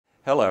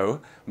Hello,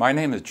 my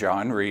name is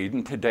John Reed,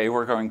 and today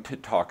we're going to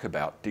talk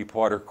about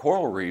deepwater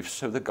coral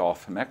reefs of the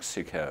Gulf of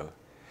Mexico.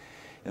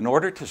 In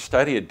order to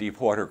study a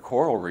deepwater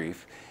coral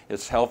reef,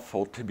 it's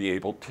helpful to be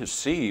able to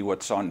see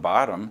what's on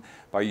bottom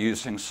by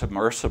using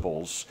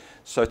submersibles,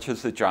 such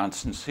as the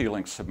Johnson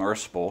Sealing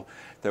submersible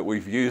that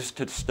we've used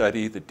to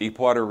study the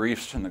deepwater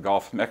reefs in the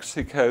Gulf of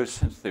Mexico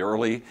since the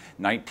early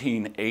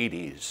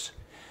 1980s.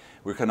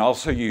 We can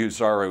also use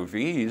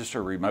ROVs,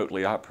 or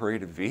remotely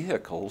operated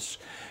vehicles,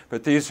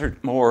 but these are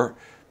more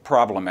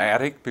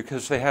problematic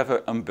because they have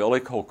an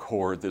umbilical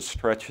cord that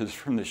stretches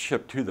from the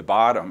ship to the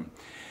bottom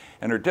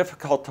and are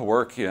difficult to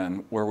work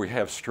in where we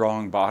have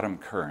strong bottom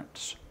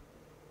currents.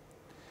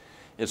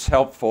 It's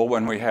helpful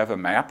when we have a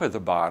map of the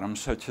bottom,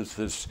 such as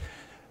this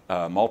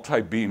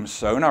multi-beam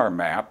sonar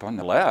map on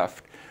the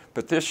left,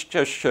 but this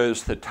just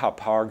shows the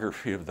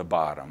topography of the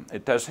bottom.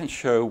 It doesn't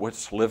show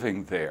what's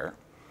living there.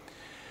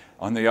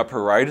 On the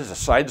upper right is a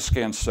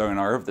side-scan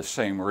sonar of the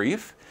same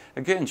reef,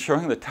 again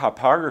showing the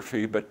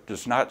topography but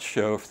does not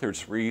show if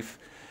there's reef,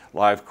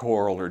 live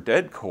coral, or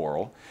dead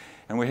coral.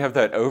 And we have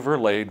that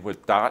overlaid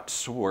with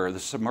dots where the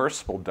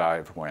submersible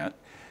dive went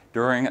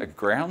during a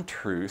ground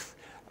truth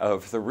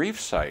of the reef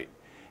site.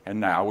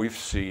 And now we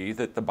see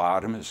that the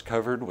bottom is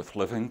covered with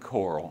living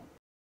coral.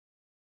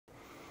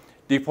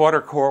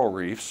 Deepwater coral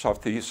reefs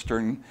off the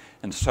eastern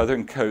and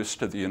southern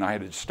coast of the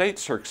United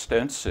States are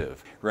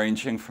extensive,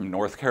 ranging from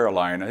North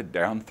Carolina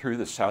down through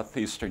the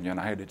southeastern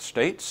United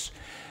States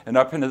and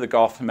up into the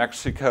Gulf of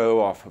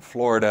Mexico off of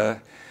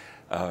Florida,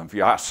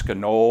 Viosca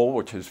Knoll,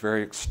 which is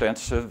very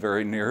extensive,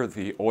 very near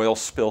the oil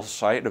spill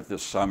site of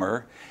this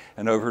summer,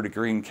 and over to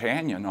Green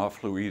Canyon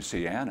off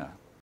Louisiana.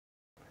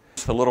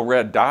 The little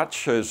red dot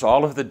shows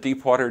all of the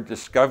deepwater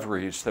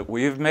discoveries that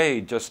we have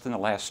made just in the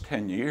last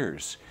 10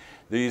 years.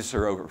 These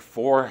are over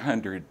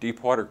 400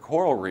 deepwater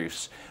coral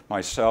reefs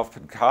myself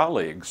and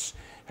colleagues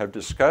have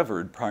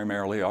discovered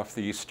primarily off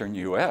the eastern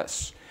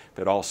U.S.,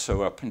 but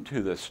also up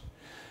into the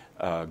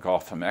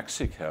Gulf of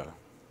Mexico.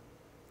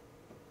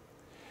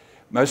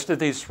 Most of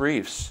these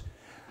reefs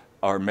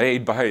are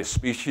made by a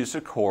species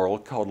of coral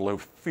called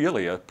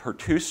Lophelia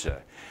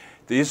pertusa.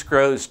 These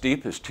grow as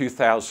deep as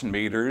 2,000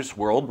 meters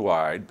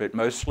worldwide, but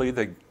mostly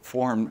they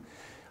form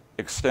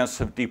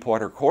extensive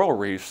deepwater coral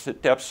reefs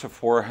at depths of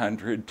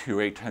 400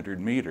 to 800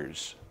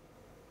 meters.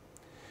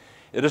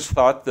 It is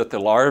thought that the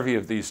larvae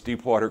of these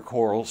deepwater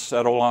corals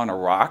settle on a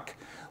rock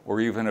or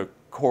even a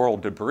coral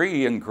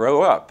debris and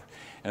grow up.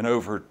 And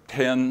over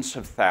tens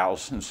of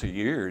thousands of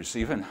years,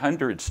 even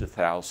hundreds of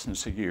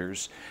thousands of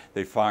years,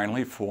 they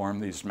finally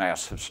form these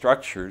massive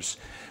structures,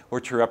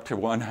 which are up to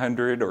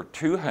 100 or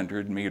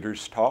 200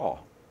 meters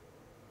tall.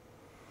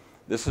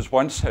 This is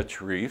one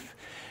such reef,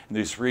 and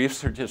these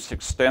reefs are just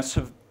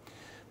extensive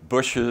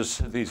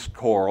bushes of these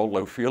coral,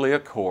 Lophelia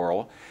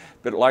coral,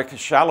 but like a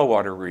shallow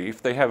water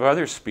reef, they have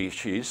other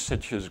species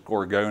such as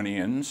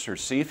gorgonians or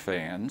sea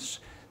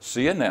fans,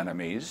 sea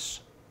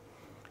anemones,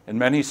 and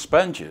many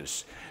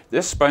sponges.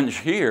 This sponge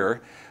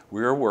here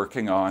we are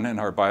working on in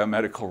our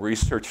biomedical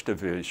research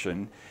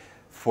division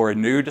for a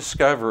new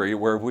discovery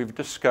where we've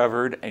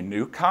discovered a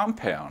new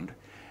compound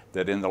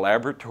that in the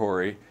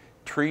laboratory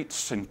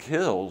treats and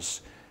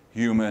kills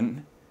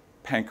human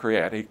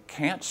pancreatic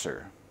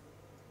cancer.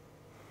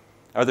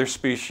 Other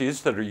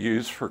species that are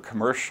used for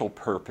commercial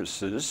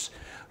purposes,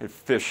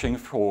 fishing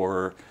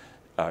for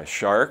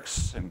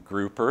sharks and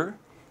grouper,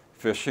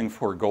 fishing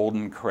for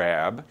golden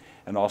crab,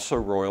 and also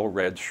royal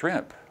red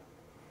shrimp.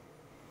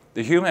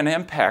 The human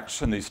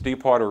impacts on these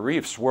deepwater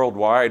reefs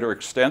worldwide are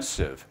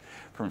extensive,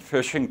 from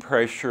fishing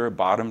pressure,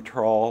 bottom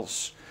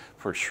trawls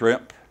for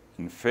shrimp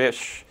and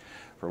fish,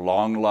 for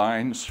long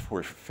lines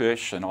for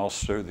fish, and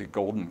also the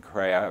golden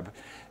crab,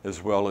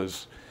 as well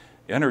as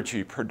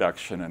energy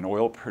production and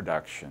oil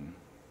production.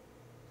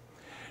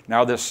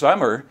 Now this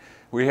summer,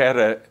 we had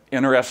an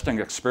interesting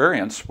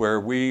experience where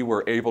we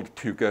were able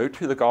to go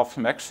to the Gulf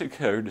of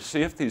Mexico to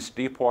see if these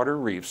deepwater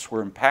reefs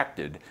were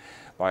impacted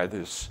by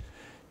this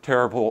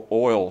terrible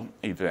oil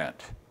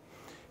event.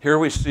 Here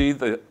we see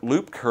the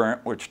loop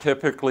current, which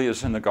typically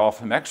is in the Gulf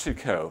of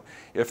Mexico.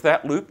 If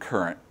that loop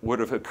current would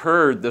have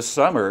occurred this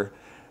summer,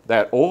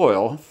 that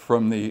oil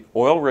from the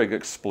oil rig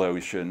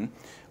explosion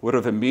would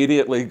have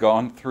immediately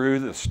gone through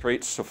the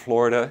Straits of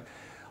Florida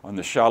on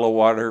the shallow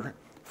water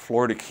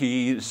Florida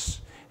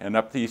Keys and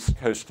up the east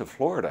coast of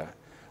Florida.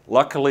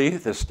 Luckily,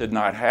 this did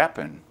not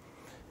happen.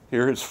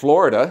 Here is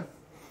Florida,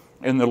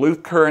 and the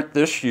loop current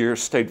this year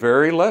stayed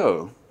very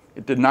low.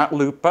 It did not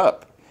loop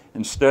up.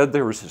 Instead,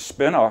 there was a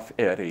spin-off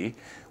eddy,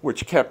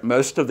 which kept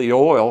most of the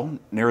oil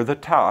near the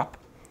top,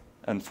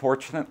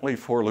 unfortunately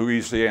for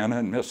Louisiana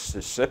and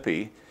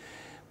Mississippi,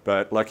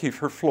 but lucky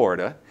for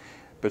Florida.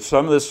 But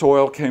some of this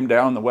oil came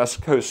down the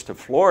west coast of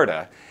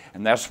Florida,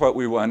 and that's what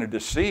we wanted to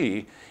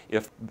see,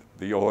 if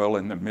the oil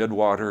in the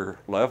midwater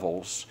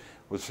levels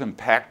was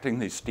impacting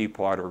these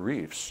deepwater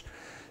reefs.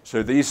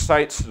 So these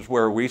sites is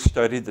where we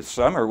studied this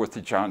summer with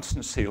the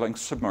Johnson Sealing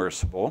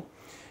submersible,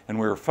 and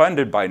we were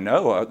funded by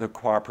NOAA, the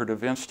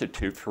Cooperative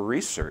Institute for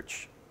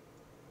Research.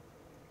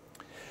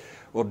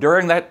 Well,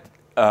 during that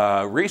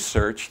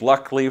research,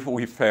 luckily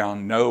we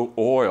found no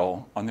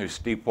oil on these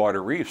deep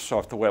water reefs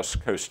off the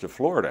west coast of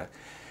Florida.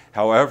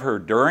 However,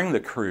 during the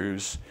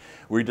cruise,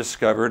 we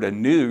discovered a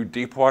new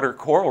deep water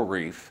coral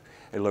reef,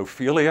 a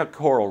Lophelia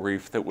coral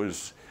reef that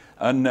was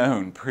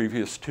unknown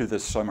previous to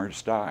this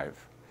summer's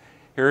dive.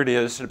 Here it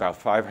is at about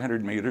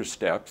 500 meters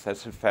depth.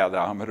 That's a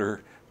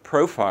fathometer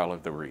profile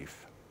of the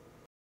reef.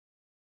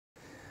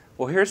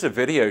 Well, here's a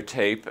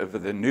videotape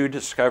of the new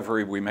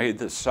discovery we made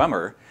this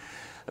summer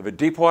of a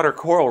deep water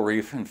coral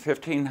reef in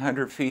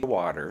 1,500 feet of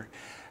water,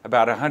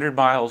 about 100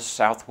 miles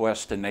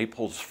southwest of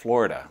Naples,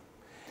 Florida.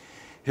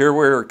 Here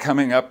we're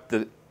coming up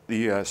the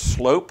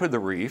slope of the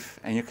reef,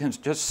 and you can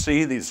just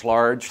see these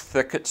large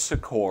thickets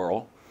of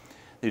coral.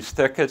 These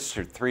thickets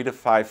are 3 to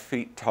 5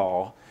 feet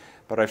tall,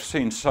 but I've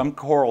seen some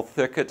coral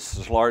thickets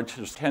as large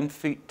as 10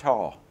 feet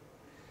tall.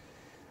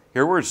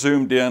 Here we're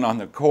zoomed in on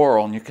the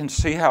coral, and you can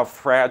see how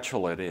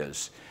fragile it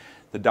is.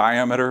 The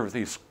diameter of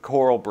these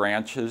coral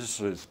branches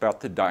is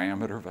about the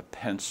diameter of a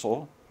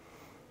pencil.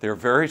 They're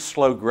very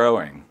slow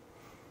growing,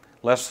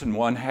 less than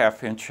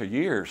 1/2 inch a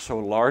year, so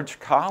a large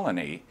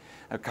colony,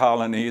 a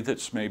colony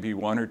that's maybe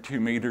 1 or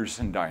 2 meters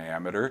in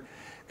diameter,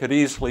 could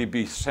easily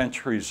be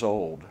centuries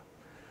old.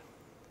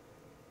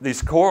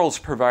 These corals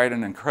provide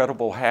an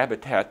incredible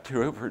habitat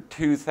to over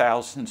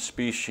 2,000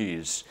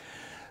 species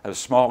of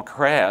small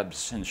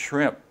crabs and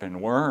shrimp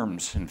and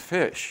worms and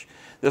fish.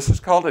 This is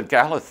called a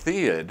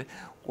galatheid,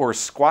 or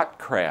squat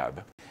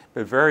crab,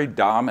 but very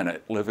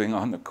dominant, living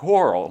on the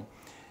coral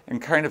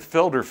and kind of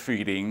filter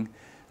feeding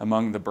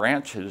among the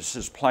branches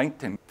as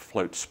plankton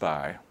floats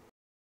by.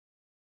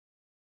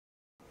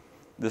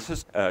 This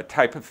is a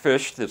type of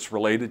fish that's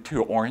related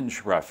to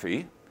orange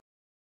roughy.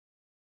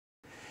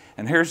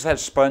 And here's that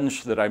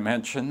sponge that I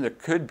mentioned that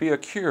could be a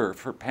cure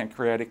for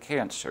pancreatic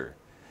cancer,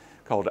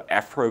 called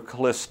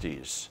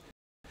Afrocallistes.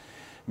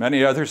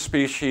 Many other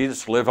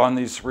species live on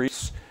these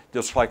reefs,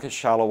 just like a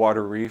shallow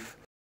water reef.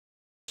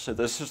 So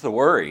this is the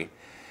worry.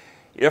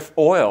 If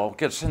oil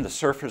gets in the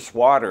surface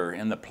water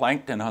and the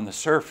plankton on the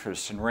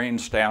surface and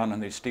rains down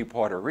on these deep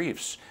water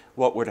reefs,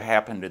 what would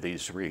happen to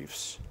these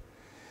reefs?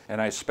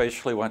 And I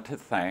especially want to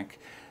thank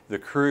the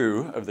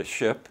crew of the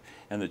ship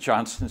and the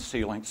Johnson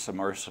Sea Link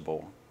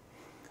submersible.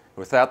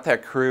 Without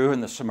that crew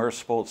and the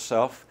submersible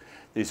itself,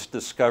 these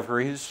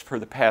discoveries for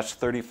the past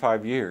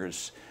 35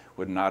 years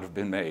would not have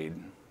been made.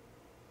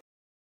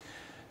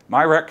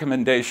 My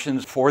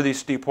recommendations for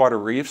these deep water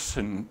reefs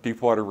and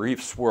deep water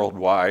reefs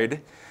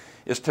worldwide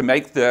is to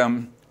make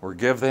them or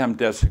give them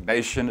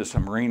designation as a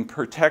marine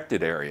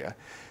protected area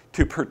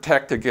to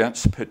protect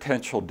against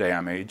potential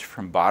damage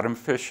from bottom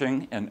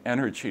fishing and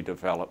energy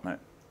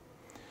development.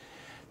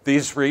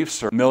 These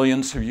reefs are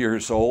millions of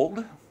years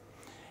old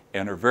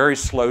and are very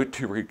slow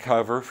to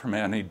recover from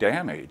any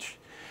damage.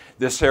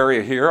 This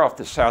area here off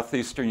the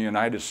southeastern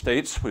United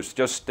States was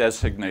just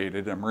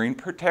designated a marine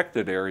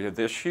protected area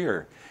this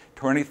year.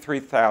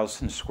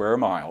 23,000 square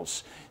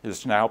miles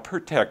is now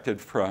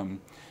protected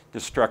from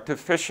destructive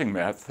fishing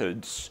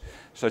methods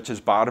such as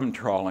bottom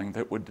trawling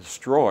that would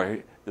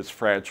destroy this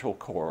fragile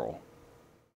coral.